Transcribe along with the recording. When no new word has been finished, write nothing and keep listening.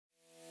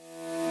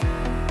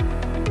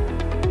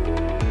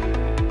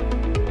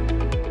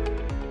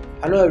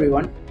Hello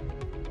everyone.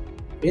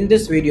 In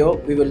this video,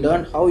 we will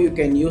learn how you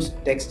can use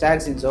text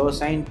tags in Zoho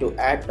Sign to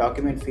add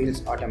document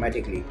fields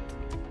automatically.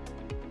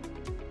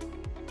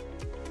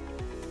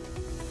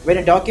 When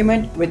a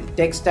document with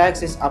text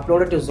tags is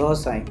uploaded to Zoho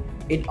Sign,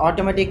 it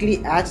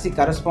automatically adds the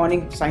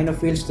corresponding signer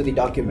fields to the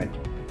document.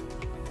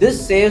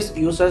 This saves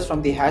users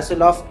from the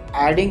hassle of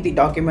adding the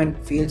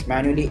document fields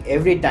manually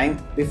every time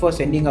before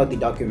sending out the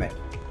document.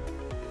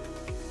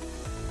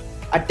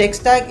 A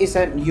text tag is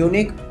a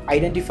unique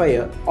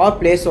identifier or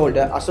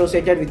placeholder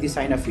associated with the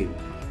signer field.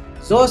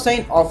 Zoho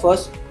Sign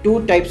offers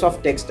two types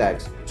of text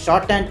tags,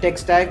 shorthand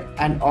text tag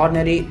and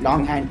ordinary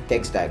longhand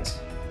text tags.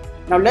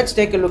 Now let's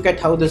take a look at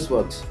how this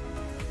works.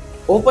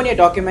 Open your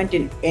document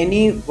in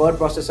any word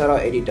processor or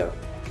editor.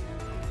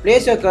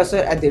 Place your cursor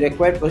at the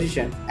required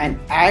position and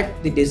add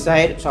the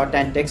desired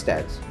shorthand text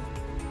tags.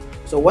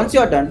 So once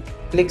you're done,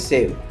 click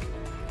Save.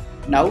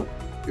 Now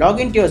log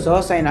into your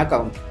Zoho Sign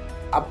account,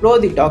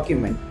 upload the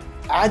document,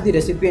 add the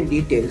recipient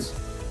details,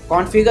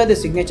 configure the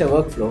signature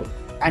workflow,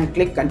 and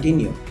click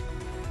Continue.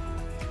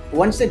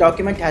 Once the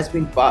document has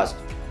been passed,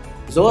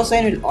 Zoho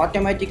Sign will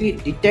automatically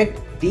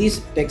detect these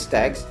text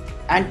tags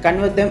and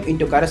convert them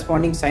into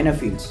corresponding signer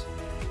fields.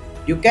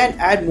 You can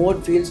add more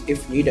fields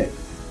if needed.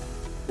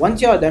 Once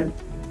you are done,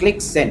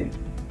 click Send.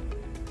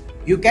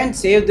 You can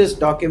save this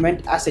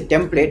document as a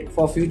template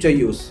for future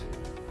use.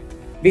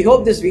 We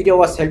hope this video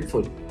was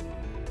helpful.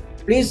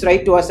 Please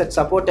write to us at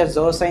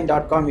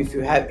support@zohosign.com if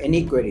you have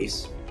any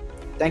queries.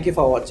 Thank you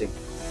for watching.